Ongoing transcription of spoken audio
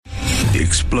The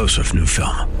explosive new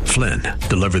film, Flynn,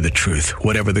 deliver the truth,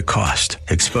 whatever the cost,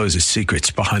 exposes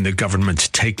secrets behind the government's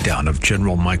takedown of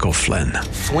General Michael Flynn.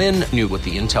 Flynn knew what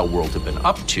the intel world had been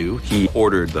up to. He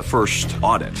ordered the first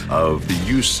audit of the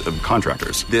use of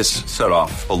contractors. This set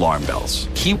off alarm bells.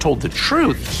 He told the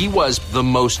truth. He was the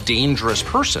most dangerous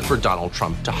person for Donald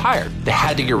Trump to hire. They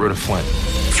had to get rid of Flynn.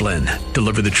 Flynn,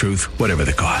 deliver the truth, whatever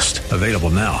the cost. Available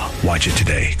now. Watch it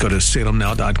today. Go to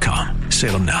salemnow.com.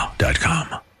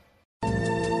 salemnow.com.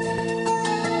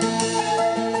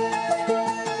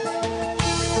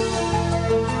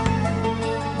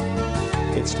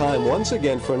 It's time once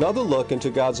again for another look into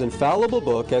God's infallible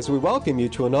book as we welcome you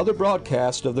to another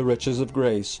broadcast of the Riches of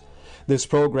Grace. This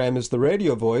program is the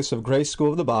radio voice of Grace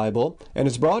School of the Bible and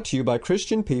is brought to you by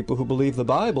Christian people who believe the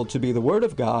Bible to be the Word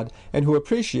of God and who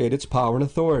appreciate its power and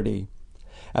authority.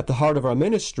 At the heart of our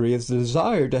ministry is the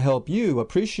desire to help you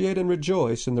appreciate and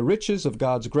rejoice in the riches of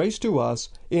God's grace to us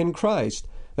in Christ.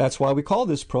 That's why we call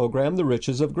this program the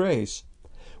Riches of Grace.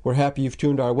 We're happy you've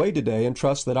tuned our way today and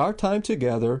trust that our time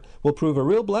together will prove a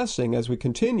real blessing as we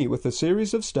continue with a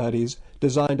series of studies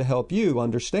designed to help you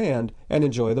understand and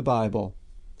enjoy the Bible.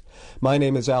 My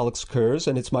name is Alex Kurz,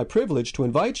 and it's my privilege to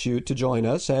invite you to join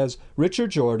us as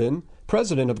Richard Jordan,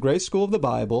 president of Grace School of the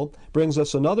Bible, brings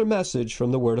us another message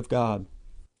from the Word of God.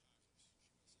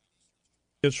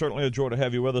 It's certainly a joy to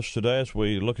have you with us today as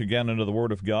we look again into the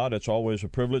Word of God. It's always a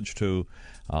privilege to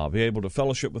be able to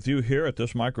fellowship with you here at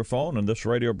this microphone and this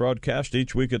radio broadcast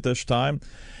each week at this time.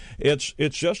 It's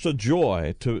just a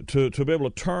joy to be able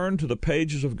to turn to the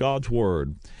pages of God's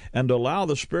Word and to allow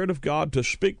the Spirit of God to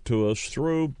speak to us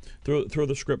through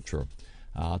the Scripture.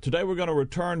 Today we're going to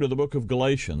return to the book of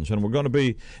Galatians, and we're going to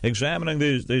be examining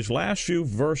these last few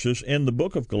verses in the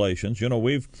book of Galatians. You know,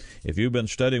 if you've been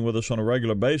studying with us on a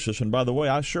regular basis, and by the way,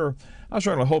 I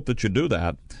certainly hope that you do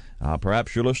that.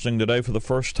 Perhaps you're listening today for the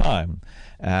first time,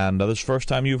 and this is the first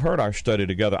time you've heard our study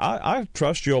together. I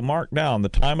trust you'll mark down the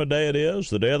time of day it is,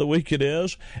 the day of the week it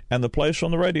is, and the place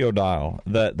on the radio dial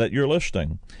that you're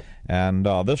listening. And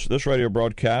this radio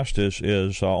broadcast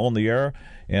is on the air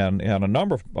in a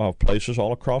number of places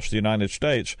all across the United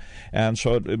States. And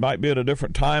so it might be at a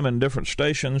different time and different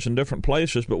stations and different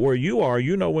places, but where you are,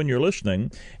 you know when you're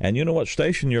listening, and you know what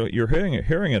station you're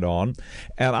hearing it on.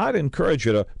 And I'd encourage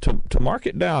you to mark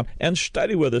it down and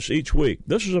study with us each week.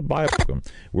 This is a Bible.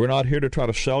 We're not here to try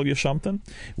to sell you something.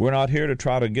 We're not here to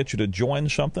try to get you to join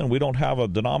something. We don't have a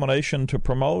denomination to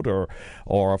promote or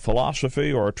a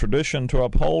philosophy or a tradition to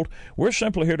uphold. We're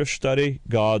simply here to study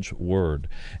God's Word.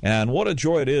 And what a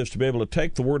joy it is to be able to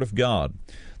take the Word of God.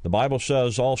 The Bible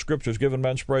says all Scripture is given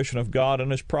by inspiration of God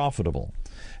and is profitable.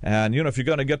 And, you know, if you're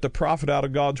going to get the profit out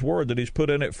of God's Word that He's put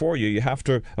in it for you, you have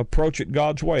to approach it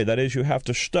God's way. That is, you have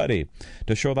to study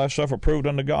to show thyself approved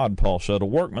unto God, Paul said, a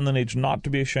workman that needs not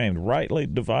to be ashamed, rightly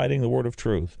dividing the word of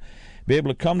truth. Be able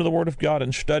to come to the Word of God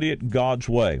and study it God's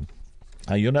way.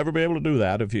 You'll never be able to do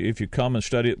that if you come and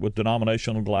study it with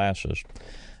denominational glasses.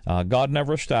 God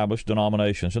never established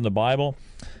denominations. In the Bible,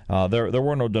 there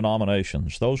were no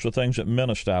denominations. Those were things that men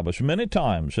established. Many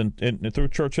times through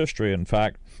church history, in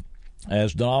fact,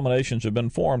 as denominations have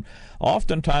been formed,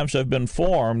 oftentimes they've been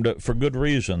formed for good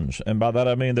reasons. And by that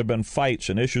I mean there have been fights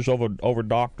and issues over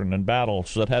doctrine and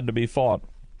battles that had to be fought.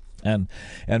 And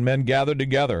men gathered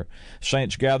together.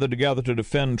 Saints gathered together to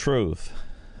defend truth.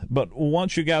 But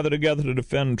once you gather together to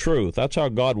defend truth, that's how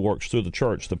God works through the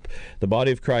church, the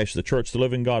body of Christ, the church, the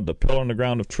living God, the pillar and the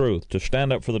ground of truth, to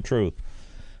stand up for the truth.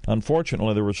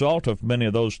 Unfortunately, the result of many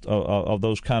of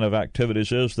those kind of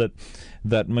activities is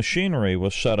that machinery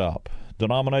was set up,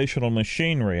 denominational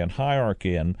machinery and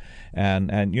hierarchy, and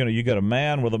you know, you get a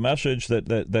man with a message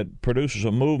that produces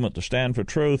a movement to stand for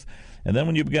truth, and then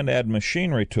when you begin to add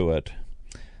machinery to it,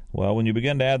 well, when you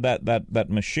begin to add that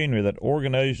machinery, that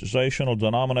organizational,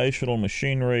 denominational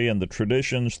machinery, and the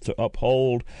traditions to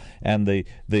uphold, and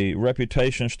the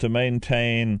reputations to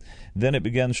maintain, then it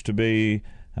begins to be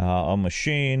a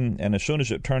machine, and as soon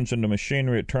as it turns into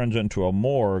machinery, it turns into a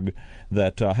morgue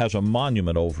that has a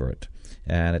monument over it,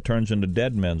 and it turns into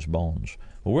dead men's bones.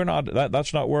 Well, we're not.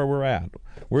 That's not where we're at.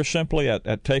 We're simply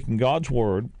at taking God's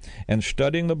Word and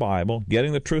studying the Bible,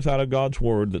 getting the truth out of God's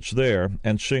Word that's there,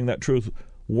 and seeing that truth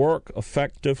work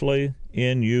effectively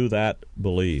in you that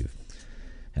believe.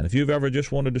 And if you've ever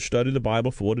just wanted to study the Bible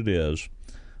for what it is,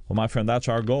 well, my friend, that's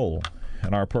our goal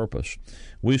and our purpose.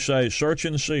 We say, search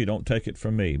and see, don't take it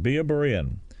from me. Be a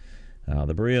Berean.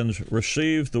 The Bereans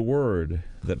received the word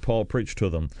that Paul preached to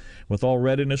them with all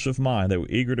readiness of mind. They were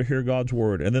eager to hear God's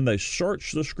word, and then they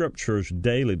searched the Scriptures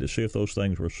daily to see if those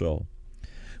things were so.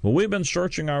 Well, we've been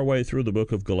searching our way through the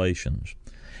book of Galatians,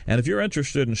 And if you're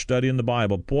interested in studying the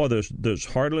Bible, boy, there's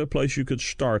hardly a place you could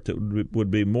start that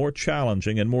would be more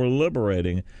challenging and more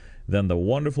liberating than the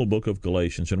wonderful book of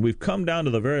Galatians. And we've come down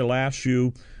to the very last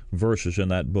few verses in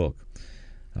that book.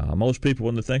 Most people,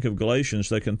 when they think of Galatians,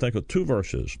 they can think of two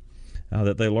verses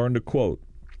that they learn to quote.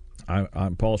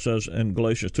 Paul says in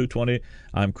Galatians 2:20,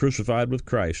 I'm crucified with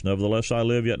Christ. Nevertheless I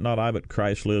live, yet not I, but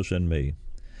Christ lives in me.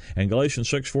 And Galatians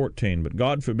 6:14, but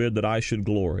God forbid that I should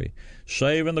glory,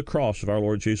 save in the cross of our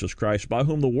Lord Jesus Christ, by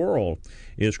whom the world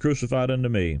is crucified unto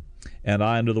me, and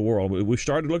I unto the world. We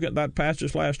started looking at that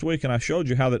passage last week, and I showed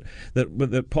you how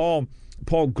that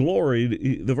Paul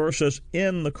gloried. The verse says,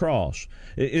 in the cross.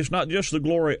 It's not just the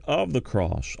glory of the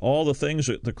cross, all the things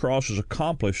that the cross has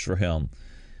accomplished for him.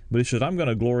 But he says, I'm going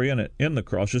to glory in it, in the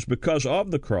cross. It's because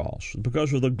of the cross,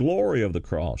 because of the glory of the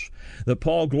cross, that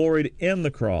Paul gloried in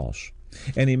the cross.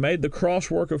 And he made the cross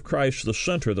work of Christ the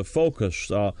center, the focus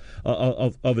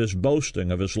of his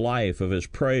boasting, of his life, of his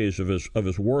praise, of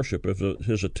his worship, of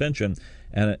his attention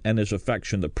and his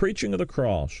affection. The preaching of the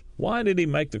cross. Why did he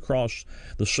make the cross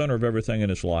the center of everything in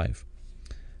his life?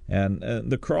 And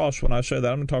the cross, when I say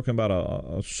that, I'm not talking about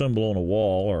a symbol on a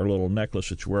wall or a little necklace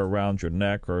that you wear around your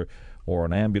neck or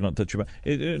an amulet that you.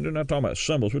 We're not talking about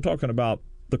symbols. We're talking about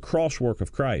the cross work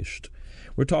of Christ.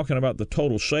 We're talking about the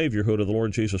total saviorhood of the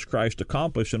Lord Jesus Christ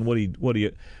accomplished, and what he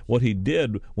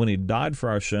did when he died for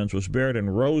our sins, was buried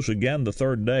and rose again the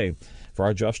third day for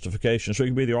our justification, so he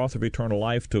can be the author of eternal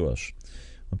life to us.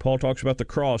 When Paul talks about the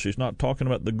cross, he's not talking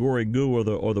about the gory goo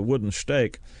or the wooden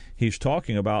stake. He's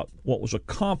talking about what was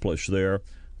accomplished there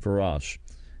for us.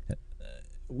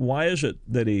 Why is it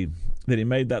that he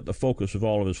made that the focus of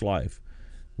all of his life?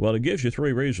 Well, it gives you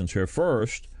three reasons here.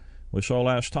 First, we saw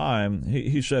last time,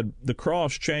 he said, the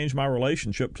cross changed my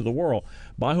relationship to the world,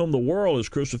 by whom the world is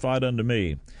crucified unto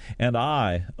me, and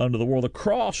I unto the world. The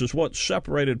cross is what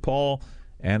separated Paul,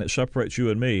 and it separates you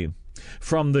and me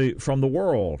from the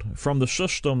world, from the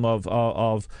system of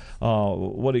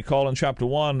what he called in chapter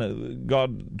 1,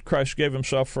 Christ gave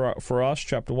himself for us,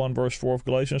 chapter 1, verse 4 of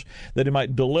Galatians, that he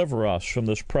might deliver us from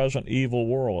this present evil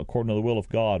world, according to the will of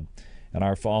God and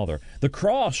our Father. The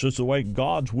cross is the way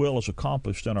God's will is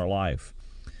accomplished in our life.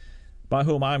 By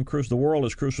whom the world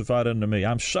is crucified unto me.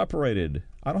 I'm separated.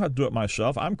 I don't have to do it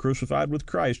myself. I'm crucified with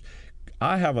Christ.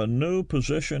 I have a new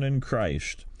position in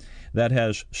Christ that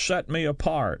has set me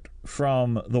apart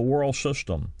from the world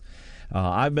system.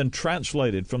 I've been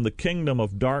translated from the kingdom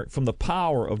of from the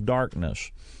power of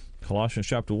darkness. Colossians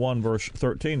chapter 1, verse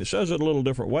 13. It says it a little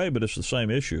different way, but it's the same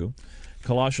issue.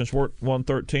 Colossians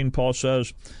 1:13, Paul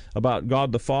says about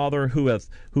God the Father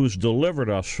who's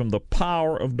delivered us from the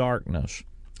power of darkness.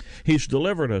 He's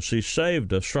delivered us. He's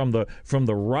saved us from the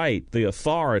the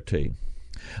authority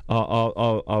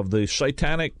of the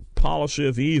satanic policy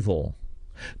of evil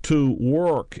to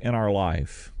work in our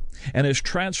life, and has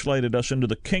translated us into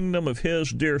the kingdom of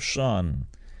his dear Son,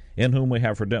 in whom we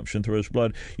have redemption through his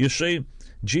blood. You see,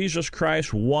 Jesus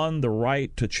Christ won the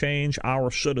right to change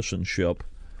our citizenship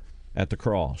at the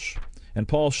cross. And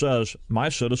Paul says, my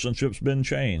citizenship's been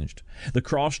changed. The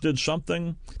cross did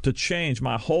something to change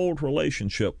my whole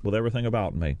relationship with everything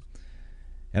about me.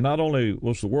 And not only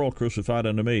was the world crucified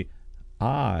unto me,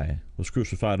 I was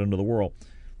crucified unto the world.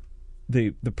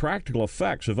 The practical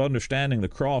effects of understanding the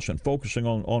cross and focusing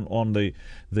on the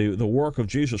work of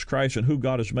Jesus Christ and who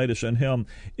God has made us in him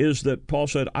is that Paul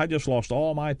said, I just lost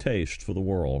all my taste for the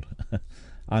world.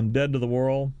 I'm dead to the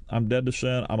world. I'm dead to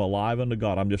sin. I'm alive unto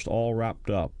God. I'm just all wrapped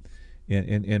up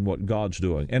in what God's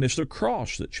doing. And it's the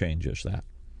cross that changes that.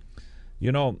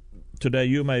 You know, today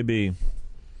you may be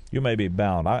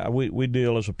bound. We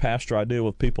deal, as a pastor, I deal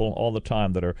with people all the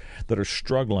time that are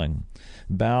struggling,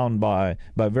 bound by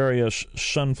various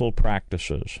sinful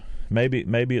practices. Maybe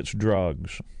it's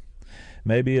drugs.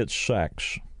 Maybe it's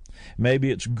sex. Maybe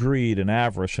it's greed and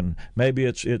avarice, and maybe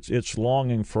it's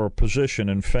longing for position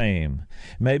and fame.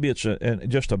 Maybe it's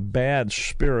just a bad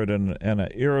spirit and an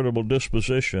irritable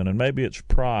disposition, and maybe it's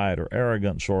pride or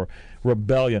arrogance or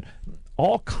rebellion.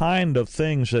 All kind of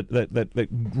things that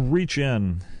reach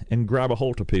in and grab a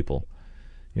hold of people.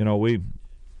 You know,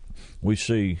 we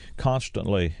see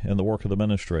constantly in the work of the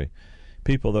ministry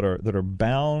people that are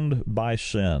bound by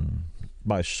sin,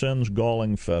 by sin's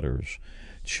galling fetters.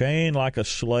 Chained like a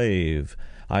slave,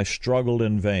 I struggled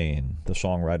in vain, the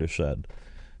songwriter said.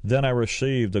 Then I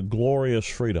received a glorious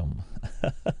freedom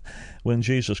when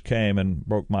Jesus came and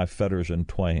broke my fetters in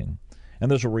twain.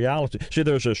 And there's a reality. See,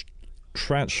 there's this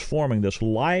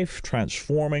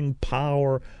life-transforming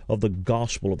power of the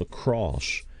gospel of the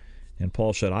cross. And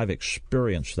Paul said, I've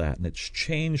experienced that, and it's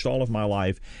changed all of my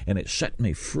life, and it set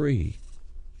me free.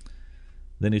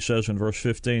 Then he says in verse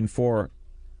 15, for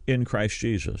in Christ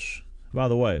Jesus. By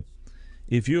the way,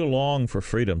 if you long for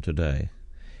freedom today,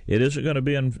 it isn't going to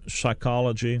be in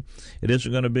psychology. It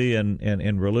isn't going to be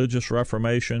in religious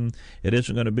reformation. It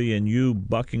isn't going to be in you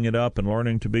bucking it up and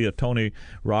learning to be a Tony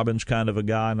Robbins kind of a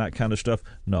guy and that kind of stuff.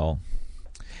 No.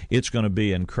 It's going to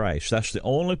be in Christ. That's the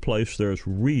only place there's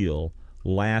real,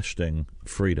 lasting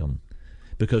freedom,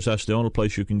 because that's the only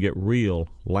place you can get real,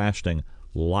 lasting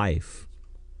life.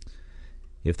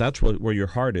 If that's where your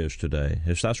heart is today,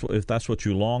 if that's what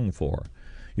you long for.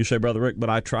 You say, Brother Rick, but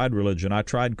I tried religion, I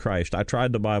tried Christ, I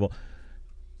tried the Bible,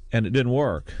 and it didn't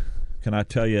work. Can I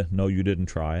tell you, no, you didn't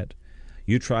try it.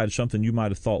 You tried something you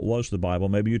might have thought was the Bible.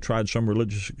 Maybe you tried some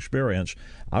religious experience.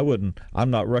 I'm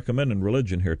not recommending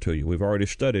religion here to you. We've already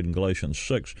studied in Galatians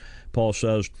 6. Paul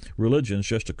says religion's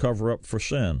just a cover-up for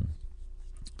sin.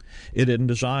 It isn't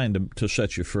designed to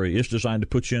set you free. It's designed to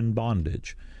put you in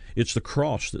bondage. It's the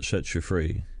cross that sets you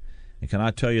free. And can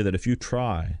I tell you that if you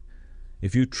try,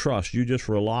 if you trust, you just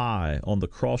rely on the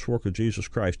cross work of Jesus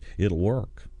Christ, it'll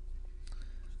work.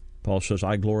 Paul says,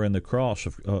 I glory in the cross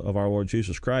of our Lord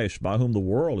Jesus Christ, by whom the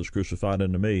world is crucified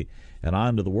unto me, and I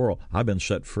unto the world. I've been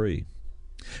set free.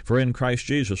 For in Christ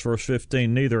Jesus, verse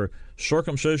 15, neither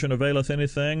circumcision availeth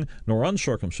anything, nor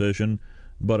uncircumcision,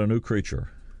 but a new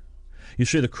creature. You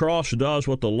see, the cross does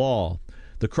what the law,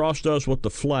 the cross does what the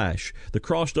flesh, the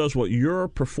cross does what your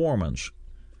performance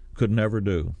could never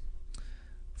do.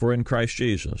 For in Christ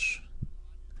Jesus,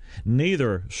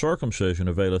 neither circumcision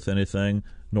availeth anything,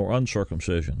 nor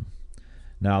uncircumcision.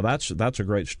 Now that's a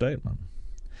great statement.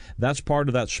 That's part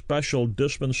of that special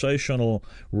dispensational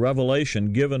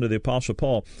revelation given to the Apostle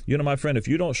Paul. You know, my friend, if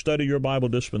you don't study your Bible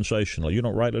dispensationally, you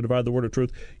don't rightly divide the word of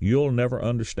truth, you'll never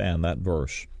understand that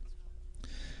verse.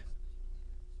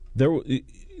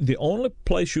 The only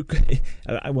place you can,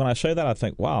 when I say that, I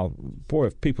think, wow, boy,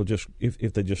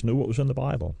 if they just knew what was in the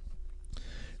Bible.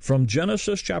 From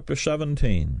Genesis chapter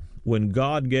 17, when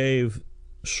God gave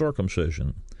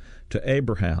circumcision to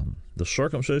Abraham, the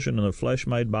circumcision in the flesh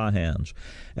made by hands,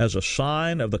 as a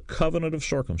sign of the covenant of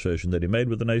circumcision that he made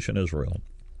with the nation Israel.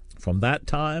 From that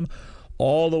time,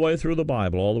 all the way through the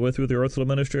Bible, all the way through the earthly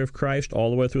ministry of Christ, all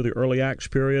the way through the early Acts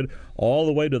period, all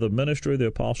the way to the ministry of the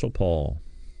Apostle Paul,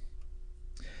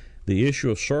 the issue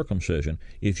of circumcision,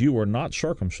 if you were not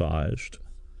circumcised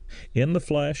in the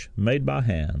flesh made by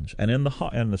hands and in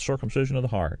the circumcision of the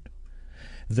heart,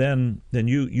 then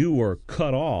you were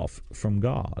cut off from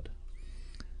God.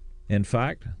 In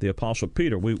fact, the Apostle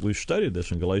Peter, we studied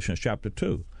this in Galatians chapter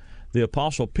 2. The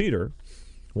Apostle Peter,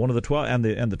 one of the 12,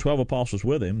 and the 12 apostles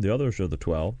with him, the others are the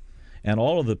 12, and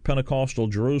all of the Pentecostal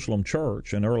Jerusalem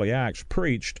church in early Acts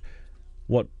preached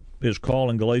what is called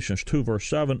in Galatians 2 verse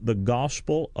 7 the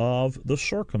gospel of the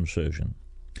circumcision.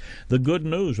 The good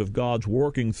news of God's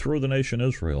working through the nation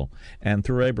Israel and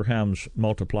through Abraham's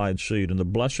multiplied seed and the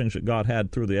blessings that God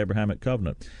had through the Abrahamic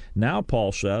covenant. Now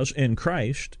Paul says in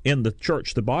Christ, in the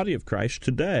church, the body of Christ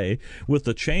today, with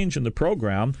the change in the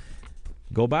program,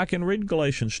 go back and read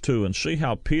Galatians 2 and see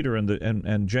how Peter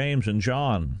and James and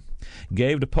John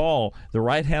gave to Paul the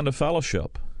right hand of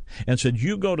fellowship and said,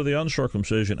 you go to the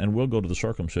uncircumcision and we'll go to the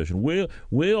circumcision.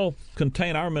 We'll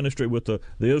contain our ministry with the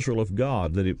Israel of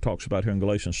God that he talks about here in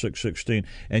Galatians 6:16,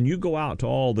 and you go out to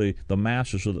all the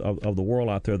masses of the world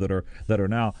out there that are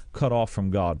now cut off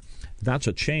from God. That's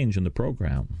a change in the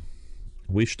program.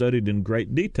 We studied in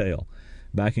great detail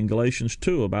back in Galatians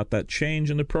 2 about that change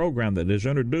in the program that is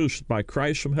introduced by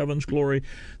Christ from heaven's glory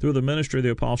through the ministry of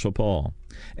the Apostle Paul.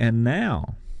 And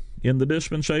now, in the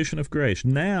dispensation of grace,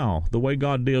 now the way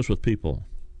God deals with people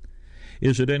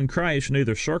is that in Christ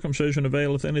neither circumcision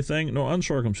availeth anything nor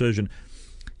uncircumcision.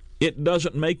 It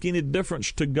doesn't make any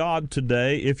difference to God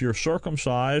today if you're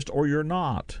circumcised or you're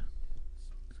not.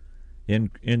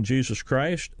 In Jesus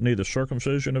Christ, neither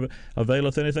circumcision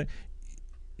availeth anything.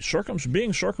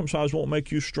 Being circumcised won't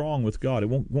make you strong with God. It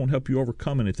won't help you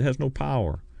overcome anything. It has no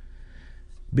power.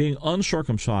 Being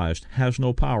uncircumcised has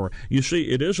no power. You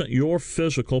see, it isn't your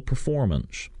physical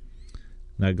performance.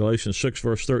 Now, Galatians 6,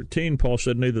 verse 13, Paul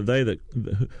said, neither they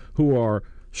who are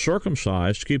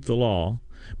circumcised keep the law,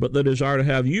 but that desire to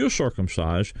have you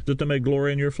circumcised, that they may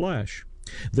glory in your flesh.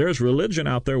 There's religion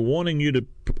out there wanting you to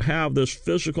have this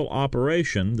physical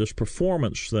operation, this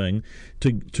performance thing,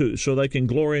 so they can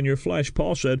glory in your flesh.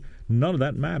 Paul said, none of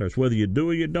that matters. Whether you do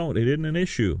or you don't, it isn't an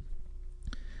issue.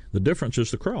 The difference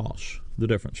is the cross. The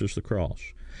difference is the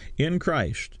cross. In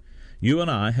Christ, you and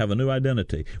I have a new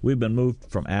identity. We've been moved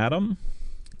from Adam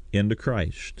into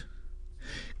Christ.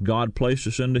 God placed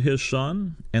us into His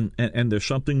Son, and there's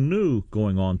something new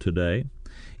going on today.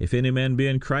 If any man be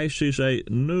in Christ, he's a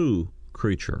new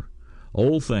creature.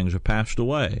 Old things are passed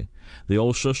away. The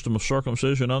old system of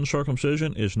circumcision and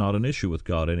uncircumcision is not an issue with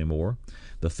God anymore.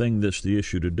 The thing that's the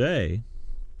issue today,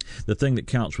 the thing that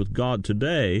counts with God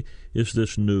today, is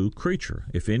this new creature.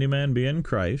 If any man be in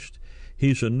Christ,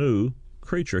 he's a new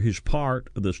creature. He's part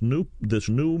of this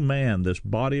new man, this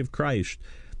body of Christ,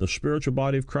 the spiritual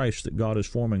body of Christ that God is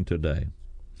forming today.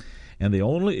 And the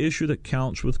only issue that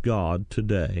counts with God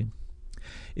today,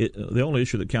 the only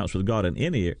issue that counts with God in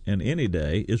any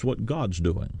day is what God's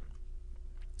doing.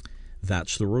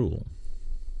 That's the rule.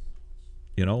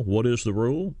 You know, what is the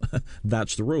rule?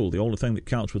 That's the rule. The only thing that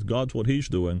counts with God's what He's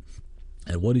doing,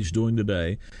 and what He's doing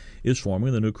today is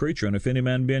forming the new creature. And if any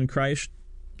man be in Christ,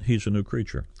 he's a new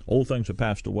creature. Old things have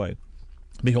passed away.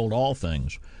 Behold, all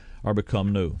things are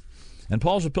become new. And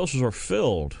Paul's epistles are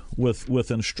filled with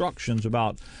instructions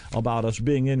about us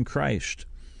being in Christ.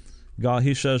 God,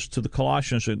 he says to the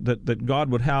Colossians that God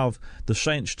would have the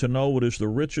saints to know what is the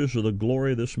riches of the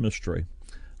glory of this mystery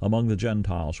among the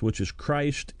Gentiles, which is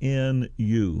Christ in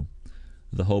you,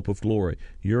 the hope of glory.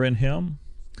 You're in Him,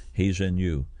 He's in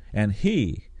you, and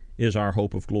He is our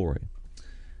hope of glory.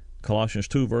 Colossians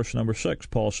 2, verse number 6,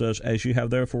 Paul says, As ye have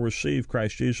therefore received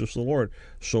Christ Jesus the Lord,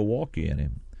 so walk ye in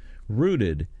Him,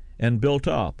 rooted and built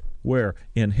up, where?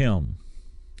 In Him.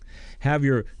 Have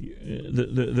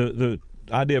the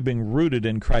idea of being rooted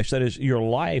in Christ, that is, your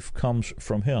life comes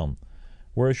from Him.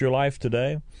 Where is your life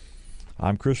today?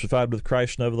 I'm crucified with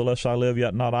Christ, nevertheless I live,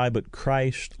 yet not I, but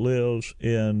Christ lives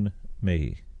in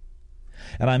me.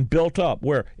 And I'm built up,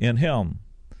 where? In Him.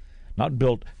 Not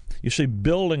built. You see,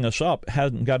 building us up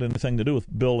hasn't got anything to do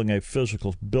with building a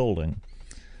physical building.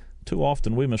 Too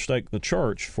often we mistake the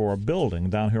church for a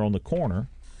building down here on the corner,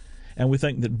 and we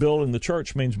think that building the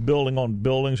church means building on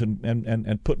buildings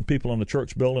and putting people in the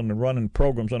church building and running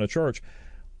programs in a church.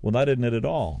 Well, that isn't it at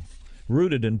all.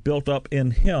 Rooted and built up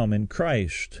in Him, in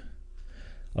Christ.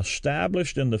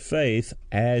 Established in the faith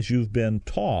as you've been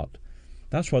taught.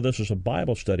 That's why this is a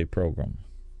Bible study program.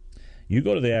 You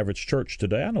go to the average church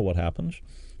today, I know what happens.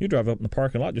 You drive up in the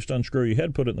parking lot, just unscrew your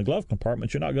head, put it in the glove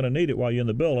compartment. You're not going to need it while you're in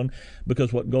the building,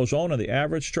 because what goes on in the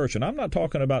average church, and I'm not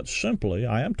talking about simply,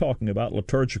 I am talking about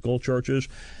liturgical churches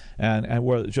and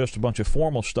where it's just a bunch of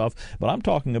formal stuff, but I'm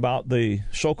talking about the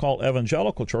so-called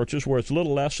evangelical churches where it's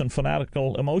little less than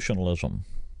fanatical emotionalism.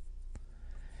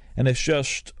 And it's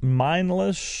just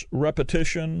mindless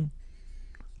repetition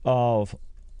of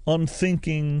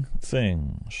unthinking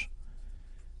things.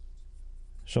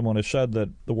 Someone has said that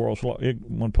the world's,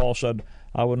 when Paul said,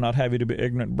 I would not have you to be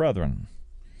ignorant brethren.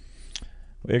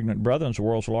 Ignorant brethren is the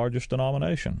world's largest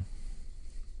denomination.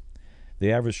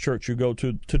 The average church you go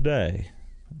to today,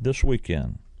 this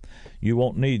weekend, you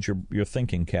won't need your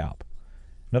thinking cap.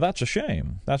 Now that's a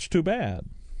shame. That's too bad.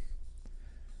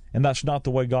 And that's not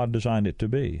the way God designed it to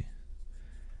be.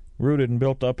 Rooted and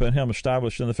built up in Him,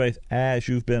 established in the faith as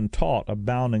you've been taught,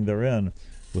 abounding therein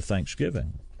with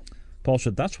thanksgiving. Paul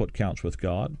said that's what counts with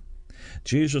God.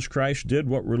 Jesus Christ did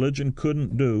what religion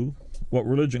couldn't do, what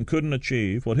religion couldn't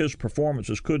achieve, what his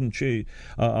performances couldn't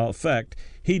affect.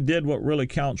 He did what really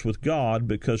counts with God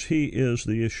because He is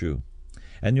the issue.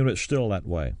 And you know, it's still that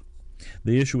way.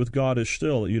 The issue with God is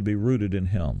still that you'd be rooted in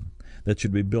Him, that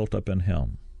you'd be built up in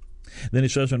Him. Then he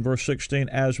says in verse 16,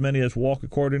 as many as walk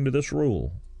according to this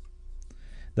rule.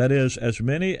 That is, as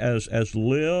many as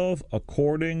live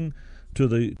according to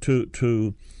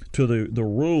the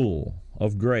rule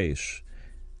of grace,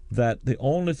 that the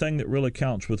only thing that really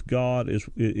counts with God is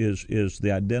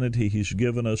the identity He's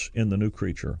given us in the new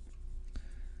creature.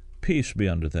 Peace be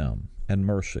unto them, and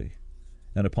mercy,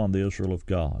 and upon the Israel of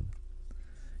God.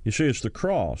 You see, it's the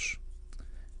cross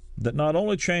that not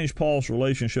only changed Paul's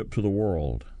relationship to the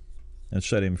world and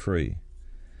set him free.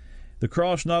 The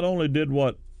cross not only did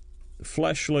what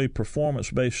fleshly,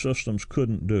 performance-based systems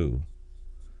couldn't do,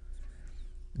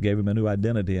 gave him a new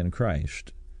identity in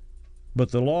Christ,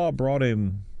 but the law brought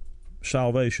him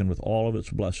salvation with all of its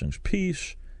blessings,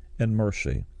 peace and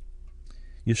mercy.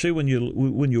 You see, when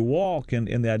you walk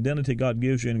in the identity God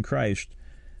gives you in Christ,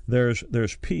 there's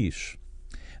peace,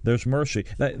 there's mercy.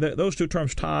 Those two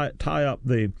terms tie up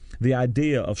the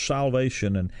idea of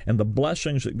salvation and the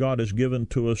blessings that God has given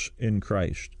to us in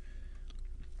Christ.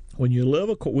 When you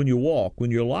walk,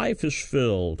 when your life is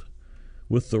filled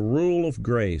with the rule of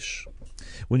grace,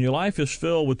 when your life is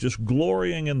filled with just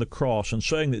glorying in the cross and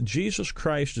saying that Jesus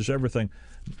Christ is everything,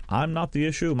 I'm not the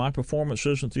issue, my performance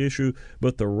isn't the issue,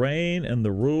 but the reign and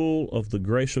the rule of the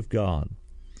grace of God.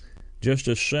 Just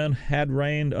as sin had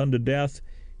reigned unto death,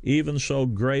 even so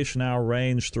grace now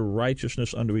reigns through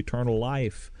righteousness unto eternal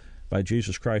life by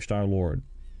Jesus Christ our Lord.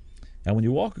 And when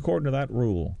you walk according to that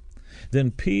rule,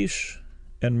 then peace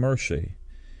and mercy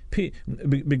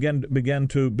begin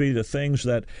to be the things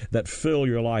that fill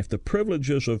your life, the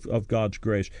privileges of God's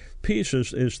grace. Peace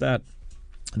is that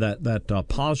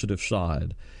positive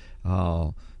side.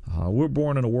 We're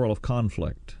born in a world of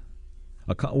conflict,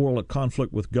 a world of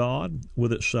conflict with God,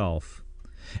 with itself.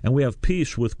 And we have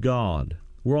peace with God.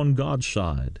 We're on God's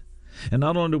side. And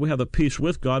not only do we have the peace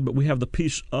with God, but we have the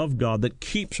peace of God that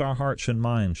keeps our hearts and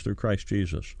minds through Christ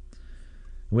Jesus.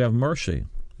 We have mercy.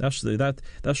 That's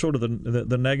sort of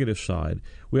the negative side.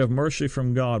 We have mercy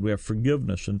from God. We have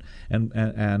forgiveness and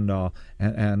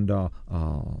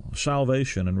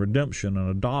salvation and redemption and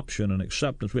adoption and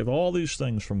acceptance. We have all these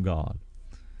things from God.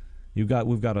 We've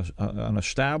got an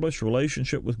established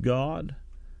relationship with God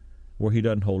where He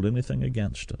doesn't hold anything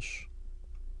against us.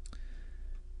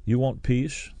 You want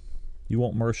peace? You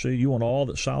want mercy? You want all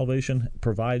that salvation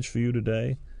provides for you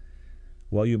today?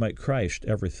 Well, you make Christ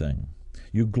everything.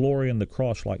 You glory in the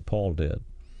cross like Paul did.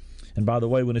 And by the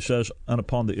way, when he says, "and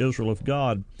upon the Israel of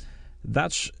God,"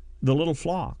 that's the little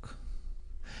flock.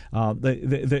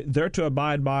 They're to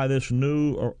abide by this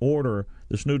new order,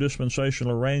 this new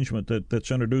dispensational arrangement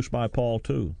that's introduced by Paul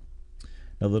too.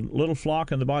 Now, the little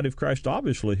flock and the body of Christ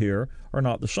obviously here are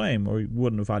not the same, or he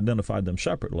wouldn't have identified them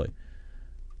separately.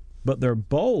 But they're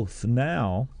both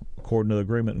now, according to the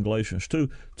agreement in Galatians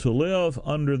 2, to live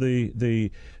under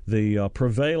the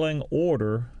prevailing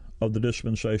order of the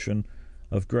dispensation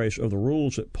of grace, of the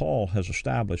rules that Paul has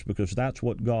established, because that's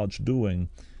what God's doing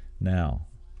now.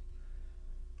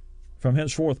 From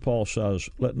henceforth, Paul says,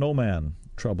 "Let no man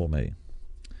trouble me,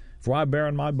 for I bear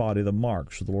in my body the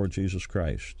marks of the Lord Jesus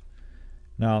Christ."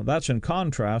 Now, that's in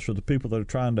contrast with the people that are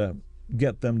trying to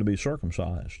get them to be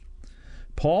circumcised.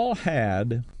 Paul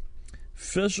had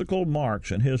physical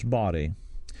marks in his body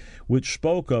which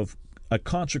spoke of a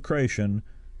consecration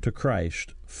to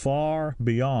Christ far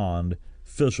beyond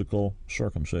physical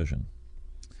circumcision.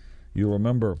 You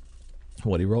remember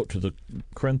what he wrote to the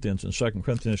Corinthians in 2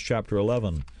 Corinthians chapter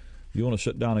 11. You want to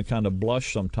sit down and kind of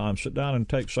blush sometimes. Sit down and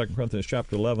take 2 Corinthians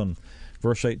chapter 11,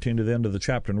 verse 18 to the end of the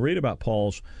chapter, and read about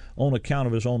Paul's own account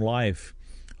of his own life.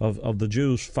 Of the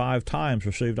Jews, 5 times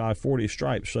received I 40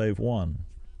 stripes, save one.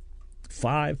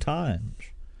 5 times.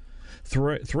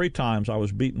 Three times I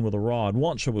was beaten with a rod.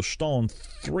 Once I was stoned.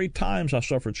 3 times I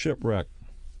suffered shipwreck,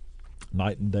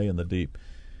 night and day in the deep.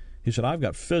 He said, I've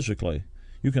got physically,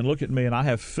 you can look at me and I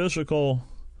have physical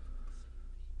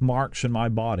marks in my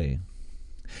body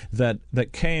that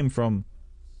came from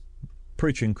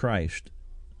preaching Christ,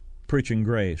 preaching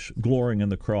grace, glorying in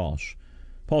the cross.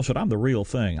 Paul said, I'm the real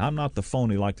thing. I'm not the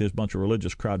phony like this bunch of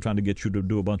religious crowd trying to get you to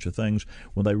do a bunch of things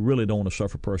when they really don't want to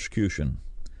suffer persecution.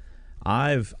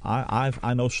 I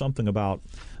know something about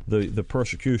the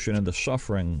persecution and the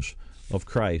sufferings of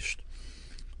Christ.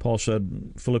 Paul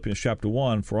said, Philippians chapter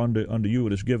 1, for unto you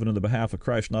it is given in the behalf of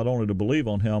Christ not only to believe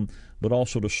on him, but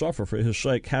also to suffer for his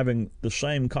sake, having the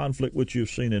same conflict which you've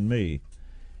seen in me,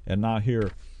 and now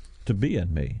here to be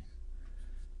in me.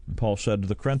 And Paul said to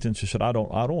the Corinthians, he said, I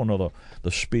don't want to know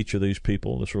the speech of these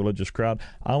people, this religious crowd.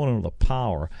 I want to know the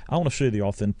power. I want to see the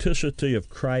authenticity of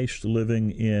Christ living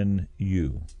in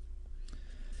you.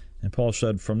 And Paul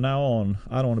said, from now on,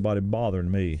 I don't want anybody bothering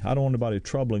me. I don't want anybody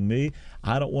troubling me.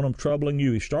 I don't want them troubling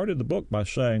you. He started the book by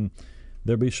saying,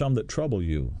 there be some that trouble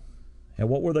you. And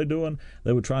what were they doing?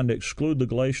 They were trying to exclude the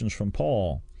Galatians from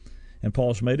Paul. And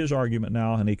Paul's made his argument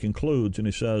now, and he concludes, and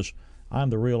he says, I'm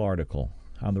the real article.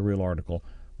 I'm the real article.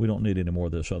 We don't need any more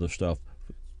of this other stuff.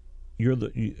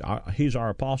 He's our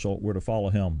apostle. We're to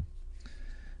follow him.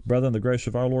 Brethren, the grace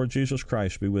of our Lord Jesus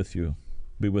Christ be with you.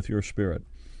 Be with your spirit.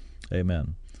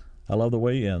 Amen. I love the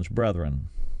way he ends. Brethren.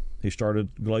 He started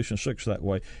Galatians 6 that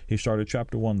way. He started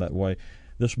chapter 1 that way.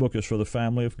 This book is for the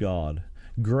family of God.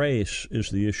 Grace is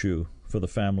the issue for the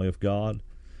family of God.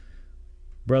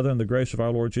 Brethren, the grace of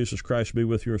our Lord Jesus Christ be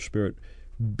with your spirit.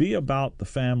 Be about the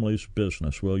family's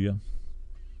business, will you?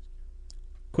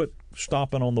 Quit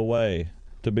stopping on the way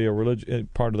to be a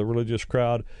part of the religious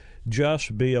crowd.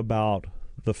 Just be about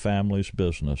the family's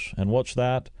business. And what's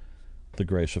that? The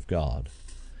grace of God.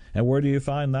 And where do you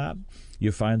find that?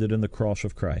 You find it in the cross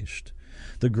of Christ.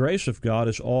 The grace of God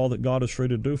is all that God is free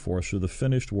to do for us through the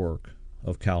finished work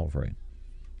of Calvary.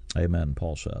 Amen,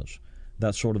 Paul says.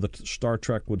 That's sort of the Star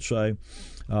Trek would say,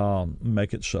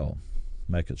 make it so.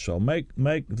 Make it so.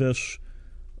 Make this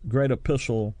great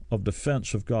epistle of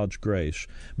defense of God's grace.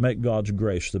 Make God's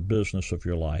grace the business of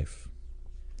your life.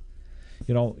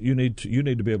 You know, you need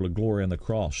to be able to glory in the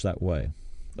cross that way.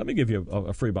 Let me give you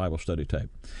a free Bible study tape.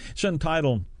 It's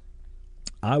entitled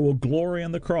I will glory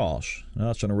in the cross. Now,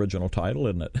 that's an original title,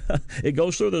 isn't it? It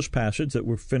goes through this passage that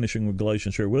we're finishing with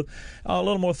Galatians here with a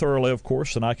little more thoroughly, of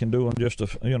course, than I can do in just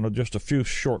a few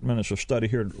short minutes of study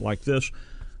here like this.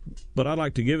 But I'd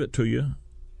like to give it to you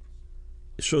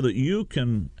so that you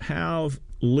can have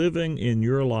living in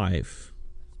your life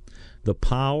the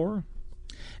power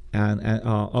and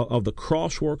of the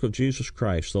cross work of Jesus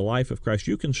Christ, the life of Christ.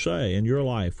 You can say in your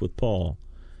life with Paul,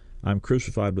 I'm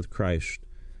crucified with Christ.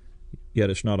 Yet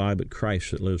it's not I, but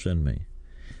Christ that lives in me.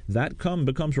 That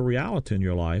becomes a reality in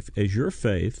your life as your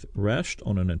faith rests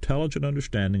on an intelligent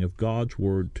understanding of God's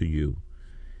Word to you.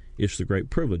 It's the great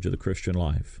privilege of the Christian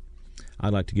life.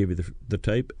 I'd like to give you the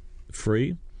tape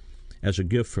free as a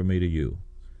gift from me to you.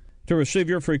 To receive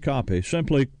your free copy,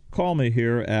 simply call me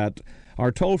here at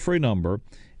our toll-free number,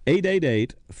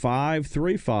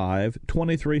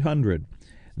 888-535-2300.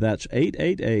 That's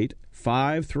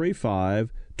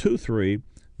 888-535-2300.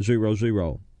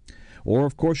 Or,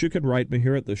 of course, you can write me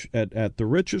here at the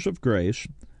Riches of Grace,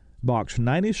 Box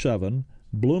 97,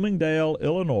 Bloomingdale,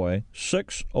 Illinois,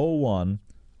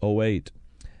 60108.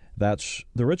 That's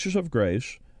the Riches of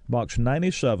Grace, Box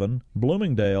 97,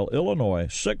 Bloomingdale, Illinois,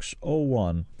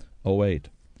 60108.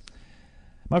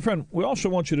 My friend, we also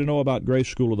want you to know about Grace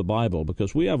School of the Bible,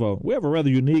 because we have a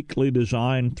rather uniquely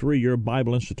designed 3-year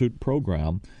Bible Institute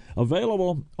program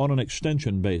available on an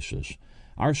extension basis.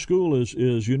 Our school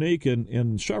is unique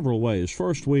in several ways.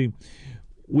 First, we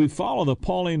follow the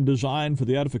Pauline design for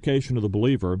the edification of the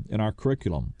believer in our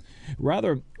curriculum.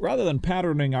 Rather than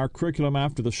patterning our curriculum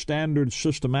after the standard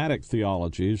systematic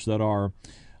theologies that are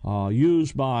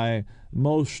used by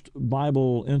most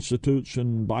Bible institutes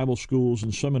and Bible schools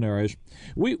and seminaries,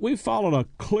 we followed a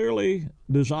clearly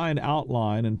designed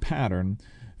outline and pattern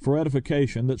for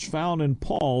edification that's found in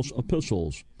Paul's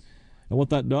epistles. And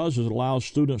what that does is it allows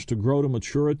students to grow to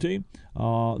maturity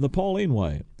the Pauline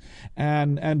way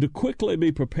and to quickly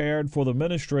be prepared for the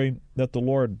ministry that the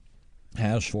Lord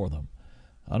has for them.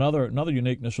 Another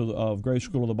uniqueness of Grace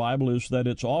School of the Bible is that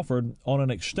it's offered on an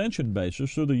extension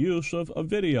basis through the use of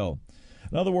video.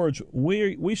 In other words,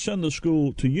 we send the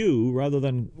school to you rather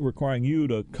than requiring you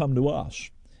to come to us.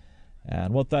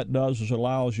 And what that does is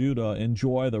allows you to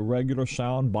enjoy the regular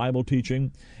sound Bible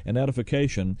teaching and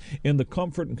edification in the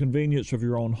comfort and convenience of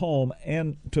your own home,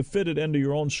 and to fit it into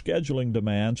your own scheduling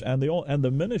demands and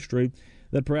the ministry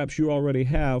that perhaps you already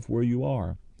have where you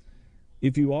are.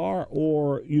 If you are,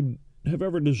 or you have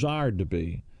ever desired to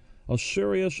be, a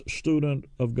serious student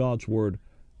of God's Word,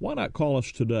 why not call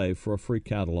us today for a free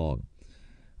catalog?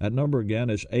 That number again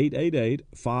is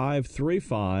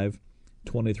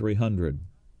 888-535-2300.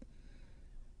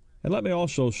 And let me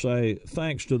also say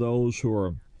thanks to those who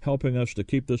are helping us to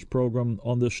keep this program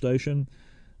on this station.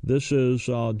 This is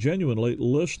genuinely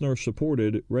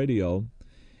listener-supported radio,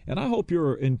 and I hope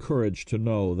you're encouraged to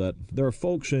know that there are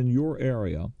folks in your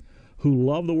area who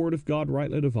love the Word of God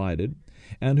rightly divided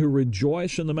and who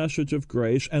rejoice in the message of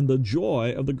grace and the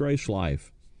joy of the grace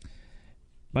life.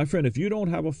 My friend, if you don't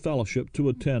have a fellowship to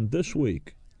attend this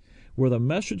week where the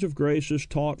message of grace is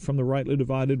taught from the rightly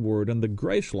divided Word and the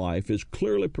grace life is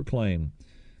clearly proclaimed,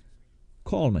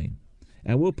 call me,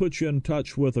 and we'll put you in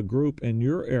touch with a group in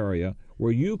your area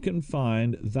where you can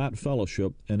find that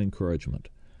fellowship and encouragement.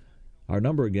 Our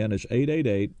number again is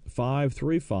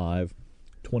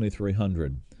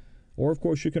 888-535-2300. Or, of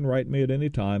course, you can write me at any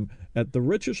time at the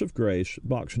Riches of Grace,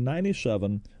 Box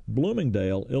 97,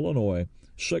 Bloomingdale, Illinois,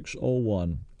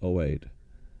 60108.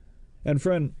 And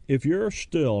friend, if you're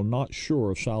still not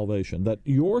sure of salvation, that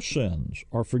your sins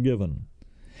are forgiven,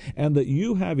 and that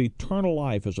you have eternal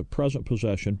life as a present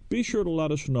possession, be sure to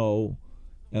let us know,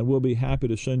 and we'll be happy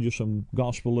to send you some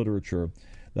gospel literature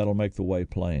that'll make the way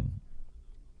plain.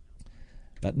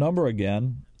 That number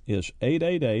again is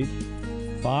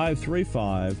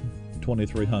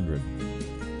 888-535-2300.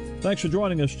 Thanks for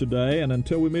joining us today, and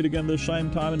until we meet again this same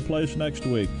time and place next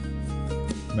week,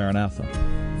 Maranatha.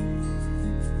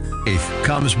 Faith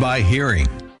comes by hearing.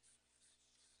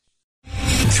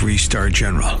 3-star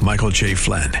General Michael J.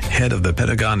 Flynn, head of the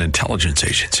Pentagon Intelligence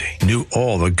Agency, knew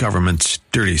all the government's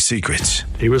dirty secrets.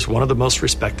 He was one of the most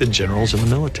respected generals in the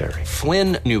military.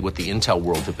 Flynn knew what the intel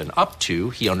world had been up to.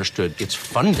 He understood its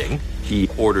funding. He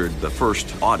ordered the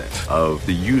first audit of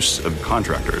the use of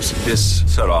contractors. This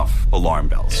set off alarm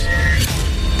bells.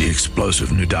 The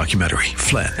explosive new documentary,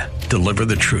 Flynn, Deliver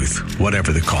the Truth,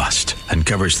 Whatever the Cost,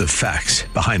 uncovers the facts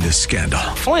behind this scandal.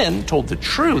 Flynn told the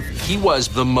truth. He was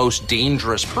the most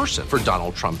dangerous person for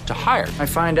Donald Trump to hire. I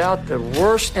find out the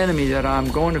worst enemy that I'm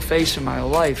going to face in my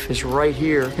life is right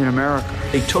here in America.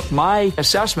 They took my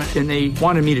assessment and they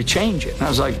wanted me to change it. And I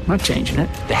was like, I'm not changing it.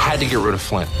 They had to get rid of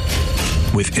Flynn.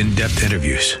 with in-depth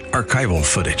interviews, archival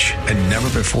footage, and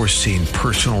never-before-seen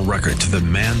personal records of the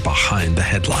man behind the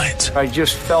headlines. I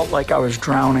just felt like I was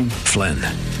drowning. Flynn,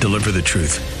 deliver the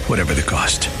truth, whatever the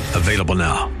cost. Available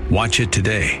now. Watch it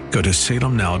today. Go to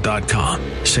salemnow.com.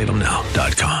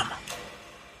 salemnow.com.